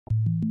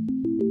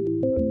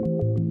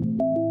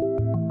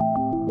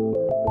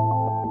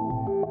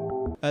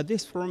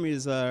This forum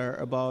is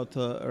about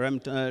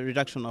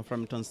reduction of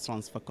remittance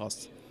transfer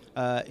costs.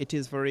 It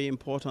is very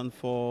important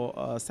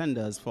for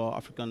senders, for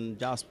African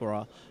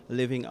diaspora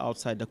living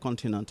outside the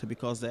continent,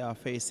 because they are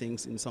facing,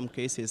 in some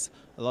cases,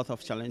 a lot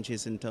of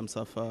challenges in terms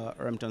of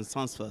remittance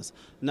transfers,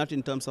 not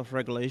in terms of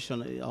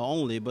regulation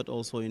only, but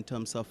also in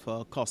terms of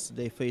costs.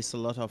 They face a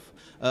lot of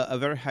a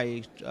very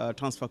high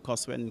transfer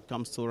costs when it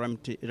comes to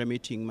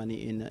remitting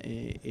money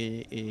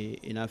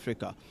in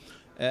Africa.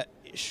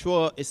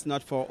 Sure, it's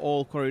not for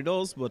all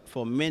corridors, but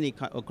for many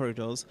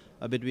corridors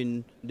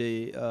between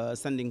the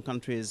sending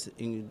countries,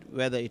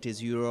 whether it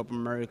is Europe,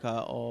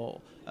 America, or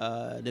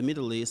the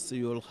Middle East,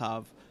 you will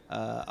have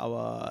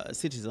our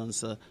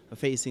citizens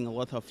facing a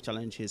lot of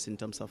challenges in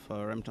terms of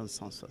remittance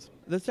transfers.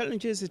 The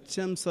challenges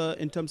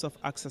in terms of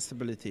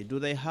accessibility. Do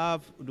they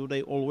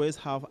always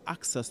have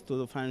access to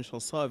the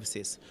financial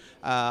services?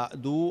 Are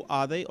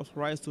they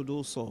authorized to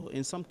do so?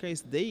 In some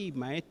cases, they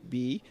might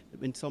be.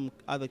 In some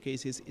other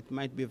cases, it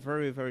might be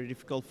very, very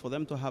difficult for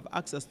them to have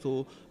access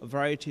to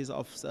varieties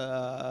of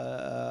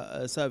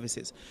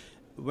services.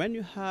 When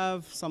you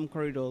have some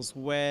corridors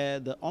where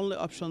the only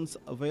options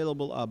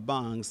available are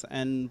banks,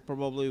 and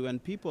probably when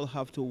people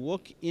have to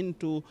walk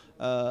into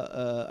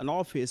an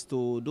office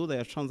to do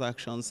their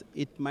transactions,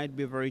 it might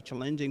be very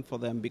challenging for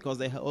them, because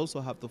they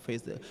also have to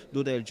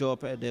do their job,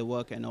 their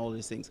work, and all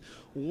these things.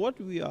 What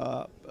we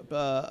are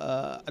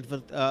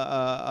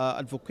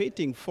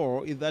advocating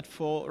for is that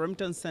for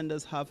remittance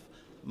senders have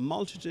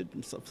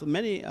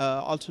many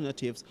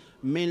alternatives,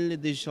 mainly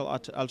digital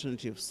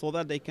alternatives, so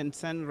that they can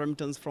send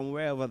remittance from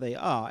wherever they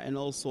are, and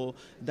also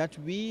that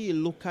we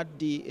look at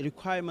the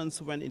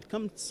requirements when it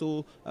comes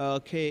to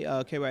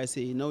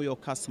KYC, know your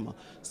customer,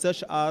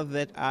 such as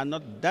that are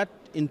not that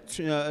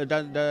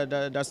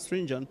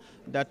stringent,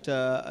 that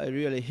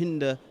really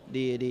hinder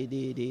the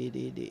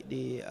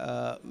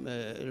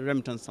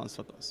remittance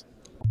transfer costs.